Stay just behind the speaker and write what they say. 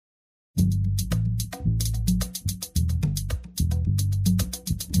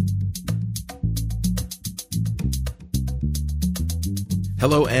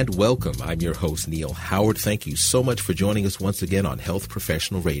Hello and welcome. I'm your host, Neil Howard. Thank you so much for joining us once again on Health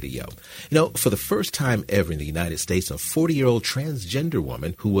Professional Radio. You know, for the first time ever in the United States, a 40-year-old transgender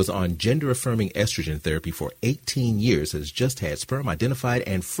woman who was on gender-affirming estrogen therapy for 18 years has just had sperm identified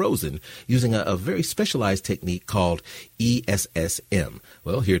and frozen using a very specialized technique called ESSM.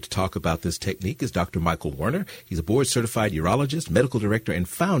 Well, here to talk about this technique is Dr. Michael Werner. He's a board-certified urologist, medical director, and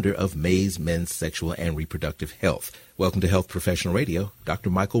founder of Mays Men's Sexual and Reproductive Health. Welcome to Health Professional Radio, Dr.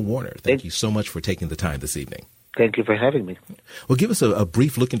 Michael Werner. Thank you so much for taking the time this evening. Thank you for having me. Well, give us a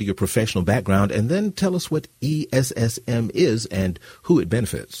brief look into your professional background and then tell us what ESSM is and who it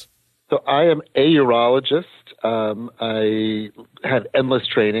benefits. So I am a urologist. I had endless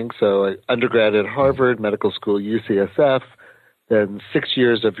training. So I undergrad at Harvard, medical school, UCSF, then 6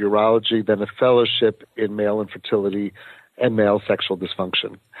 years of urology, then a fellowship in male infertility and male sexual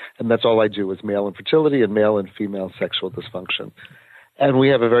dysfunction. And that's all I do is male infertility and male and female sexual dysfunction. And we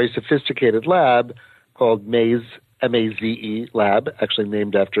have a very sophisticated lab called Maze, M-A-Z-E lab, actually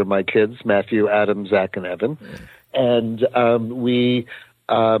named after my kids, Matthew, Adam, Zach, and Evan. And we,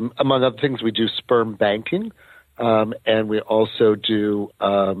 among other things, we do sperm banking. And we also do,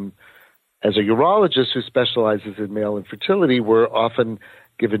 as a urologist who specializes in male infertility, we're often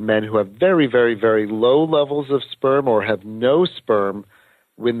given men who have very, very, very low levels of sperm or have no sperm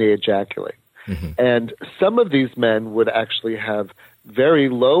when they ejaculate. Mm-hmm. And some of these men would actually have very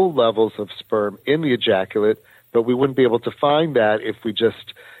low levels of sperm in the ejaculate, but we wouldn't be able to find that if we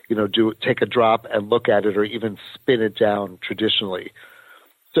just, take a drop and look at it or even spin it down traditionally.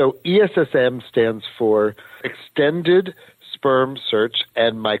 So ESSM stands for Extended Sperm Search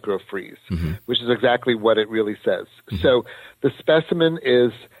and Microfreeze, mm-hmm. which is exactly what it really says. Mm-hmm. So the specimen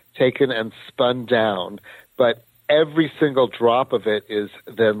is taken and spun down, but every single drop of it is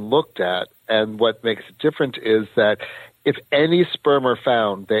then looked at. And what makes it different is that if any sperm are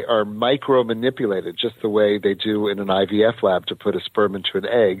found, they are micro-manipulated, just the way they do in an IVF lab to put a sperm into an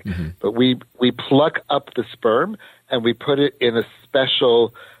egg. Mm-hmm. But we pluck up the sperm and we put it in a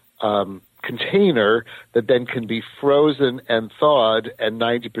special container that then can be frozen and thawed, and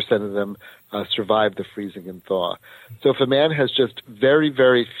 90% of them survive the freezing and thaw. So if a man has just very,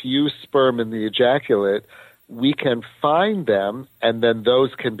 very few sperm in the ejaculate, we can find them, and then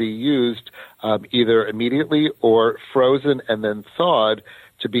those can be used either immediately or frozen and then thawed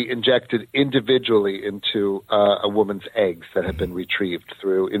to be injected individually into a woman's eggs that have been retrieved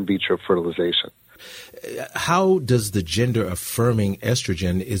through in vitro fertilization. How does the gender-affirming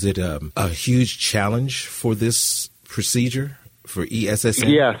estrogen, is it a huge challenge for this procedure, for ESSM?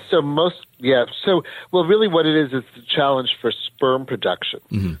 Well, really what it is the challenge for sperm production.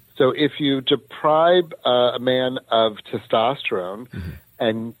 Mm-hmm. So if you deprive a man of testosterone mm-hmm.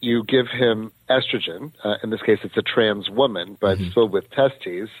 and you give him estrogen, in this case it's a trans woman, but mm-hmm. still with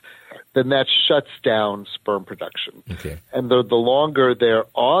testes, then that shuts down sperm production. Okay. And the longer they're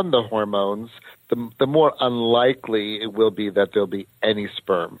on the hormones, the more unlikely it will be that there'll be any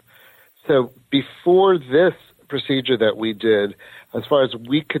sperm. So before this procedure that we did, as far as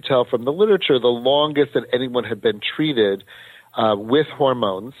we could tell from the literature, the longest that anyone had been treated with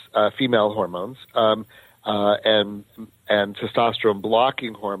hormones, female hormones, and testosterone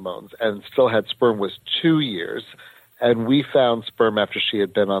blocking hormones, and still had sperm was 2 years. And we found sperm after she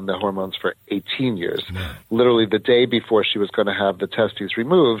had been on the hormones for 18 years, literally the day before she was going to have the testes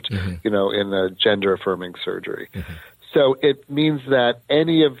removed, mm-hmm. In a gender-affirming surgery. Mm-hmm. So it means that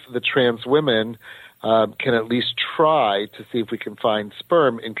any of the trans women can at least try to see if we can find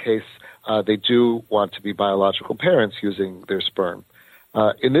sperm in case they do want to be biological parents using their sperm.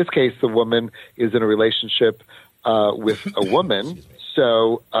 In this case, the woman is in a relationship with a woman,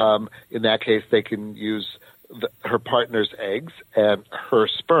 so in that case they can use her partner's eggs and her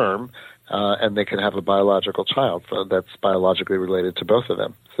sperm, and they can have a biological child that's biologically related to both of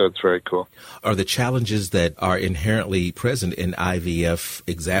them. So it's very cool. Are the challenges that are inherently present in IVF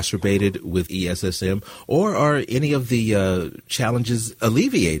exacerbated with ESSM, or are any of the challenges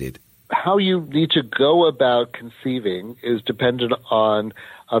alleviated? How you need to go about conceiving is dependent on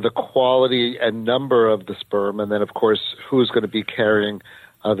the quality and number of the sperm, and then, of course, who's going to be carrying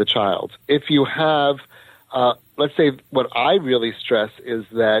the child. If you have let's say what I really stress is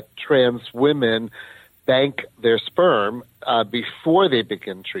that trans women bank their sperm before they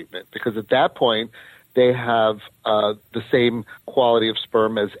begin treatment, because at that point they have the same quality of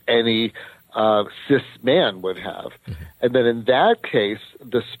sperm as any cis man would have. Mm-hmm. And then in that case,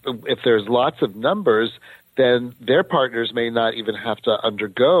 if there's lots of numbers, then their partners may not even have to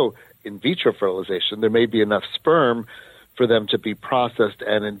undergo in vitro fertilization. There may be enough sperm for them to be processed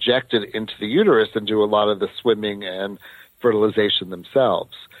and injected into the uterus and do a lot of the swimming and fertilization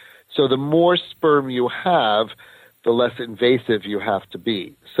themselves. So the more sperm you have, the less invasive you have to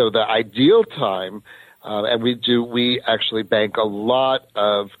be. So the ideal time, and we actually bank a lot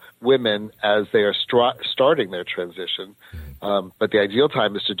of women as they are starting their transition, but the ideal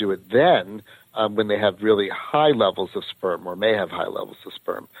time is to do it then when they have really high levels of sperm or may have high levels of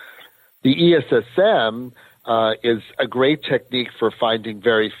sperm. The ESSM is a great technique for finding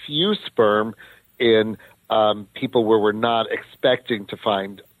very few sperm in people where we're not expecting to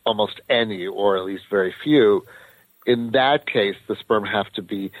find almost any, or at least very few. In that case, the sperm have to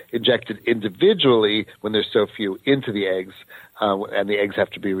be injected individually when there's so few into the eggs, and the eggs have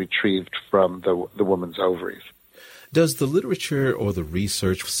to be retrieved from the woman's ovaries. Does the literature or the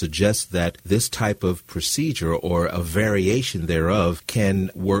research suggest that this type of procedure or a variation thereof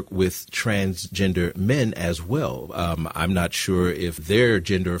can work with transgender men as well? I'm not sure if their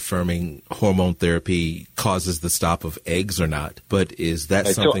gender-affirming hormone therapy causes the stop of eggs or not, but is that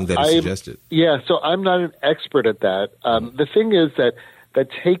something that is suggested? Yeah, so I'm not an expert at that. The thing is that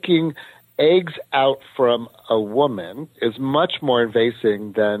taking eggs out from a woman is much more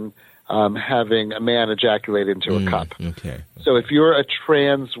invasive than having a man ejaculate into a cup. Okay. So if you're a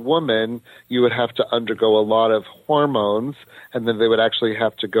trans woman, you would have to undergo a lot of hormones, and then they would actually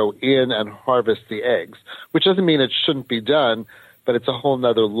have to go in and harvest the eggs, which doesn't mean it shouldn't be done, but it's a whole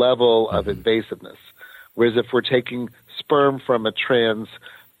nother level of invasiveness. Whereas if we're taking sperm from a trans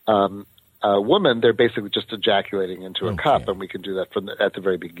woman, they're basically just ejaculating into a cup, and we can do that at the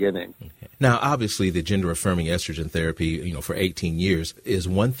very beginning. Okay. Now, obviously, the gender-affirming estrogen therapy, for 18 years is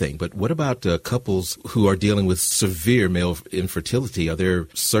one thing, but what about couples who are dealing with severe male infertility? Are there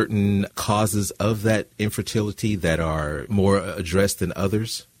certain causes of that infertility that are more addressed than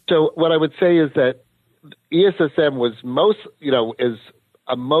others? So what I would say is that ESSM was is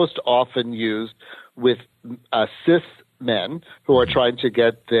most often used with cis men who are trying to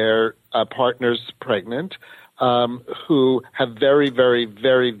get their partners pregnant, who have very, very,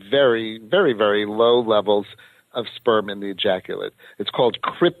 very, very, very, very low levels of sperm in the ejaculate. It's called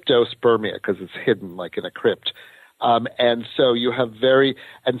cryptospermia because it's hidden like in a crypt. And so you have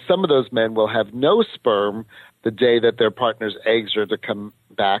and some of those men will have no sperm the day that their partner's eggs are to come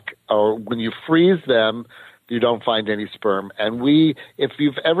back, or when you freeze them, you don't find any sperm. And if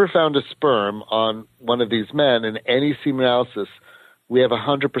you've ever found a sperm on one of these men in any semen analysis, we have a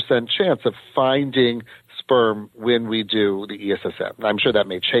 100% chance of finding sperm when we do the ESSM. I'm sure that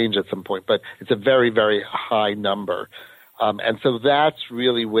may change at some point, but it's a very, very high number. And so that's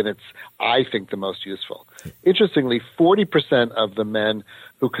really when it's, I think, the most useful. Interestingly, 40% of the men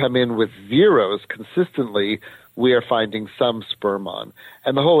who come in with zeros consistently, we are finding some sperm on.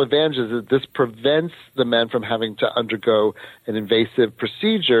 And the whole advantage is that this prevents the men from having to undergo an invasive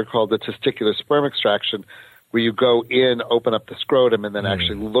procedure called the testicular sperm extraction, where you go in, open up the scrotum, and then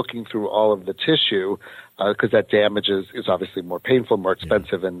actually looking through all of the tissue, because that is obviously more painful, more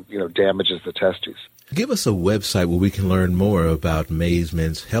expensive, and damages the testes. Give us a website where we can learn more about Maze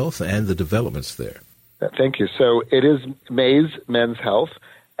Men's Health and the developments there. Thank you. So it is Maze Men's Health,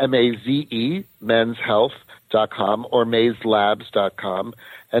 MAZE, Men's Health.com or mazelabs.com.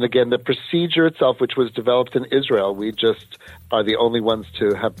 And again, the procedure itself, which was developed in Israel, we just are the only ones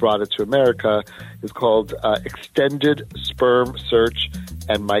to have brought it to America, is called Extended Sperm Search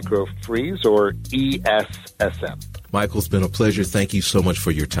and Microfreeze, or ESSM. Michael, it's been a pleasure. Thank you so much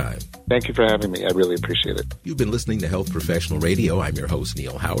for your time. Thank you for having me. I really appreciate it. You've been listening to Health Professional Radio. I'm your host,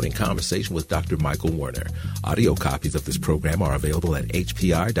 Neil Howard, in conversation with Dr. Michael Werner. Audio copies of this program are available at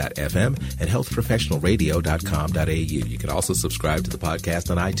hpr.fm and healthprofessionalradio.com.au. You can also subscribe to the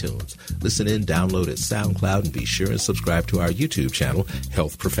podcast on iTunes. Listen in, download at SoundCloud, and be sure and subscribe to our YouTube channel,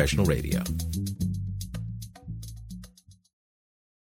 Health Professional Radio.